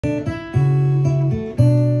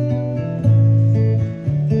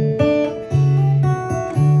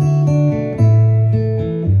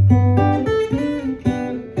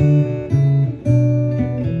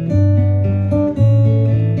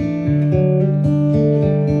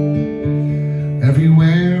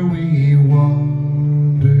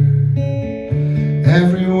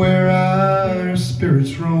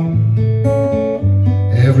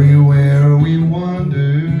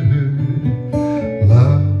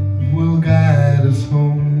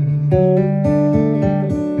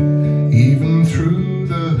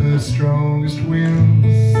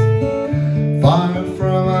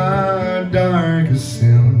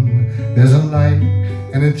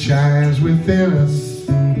within us,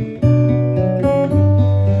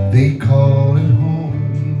 they call it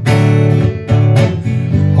home.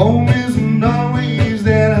 Home isn't always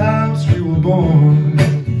that house we were born.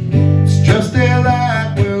 It's just that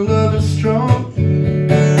light where love is strong.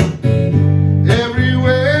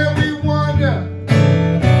 Everywhere we wander,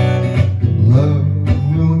 love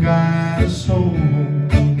will guide us home.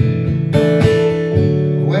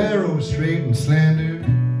 Arrow straight and slender,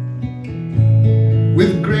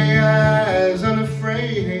 with gray eyes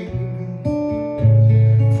unafraid,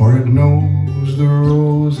 for it knows the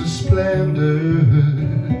rose of splendor,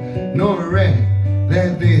 nor a rag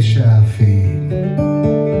that they shall fade.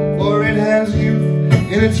 For it has youth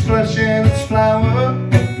in its flesh and its flower,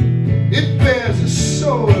 it bears a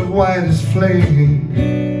soul as white as flame,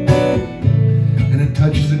 and it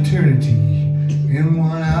touches eternity in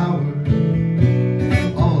 1 hour.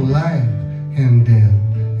 All life and death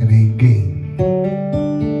and a game.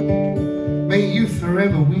 May youth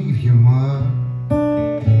forever weave you, ma.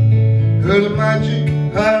 Heard the magic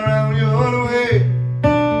around your way.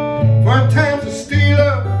 For a time's a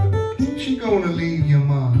stealer, she gonna leave you,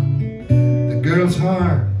 ma. The girl's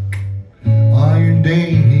heart all your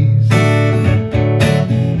days.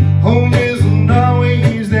 Home isn't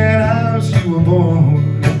always that house you were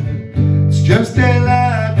born. It's just that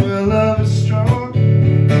light where love is strong.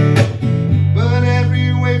 But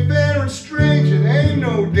every way fair and strange, it ain't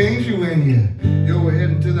no danger when you're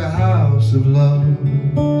heading to the house of love.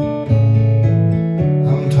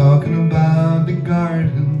 I'm talking about the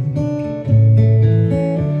garden,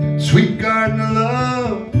 sweet garden of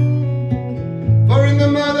love. For in the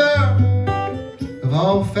mother of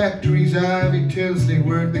all factories ivy tills they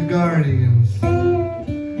work the guardians,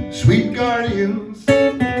 sweet guardians.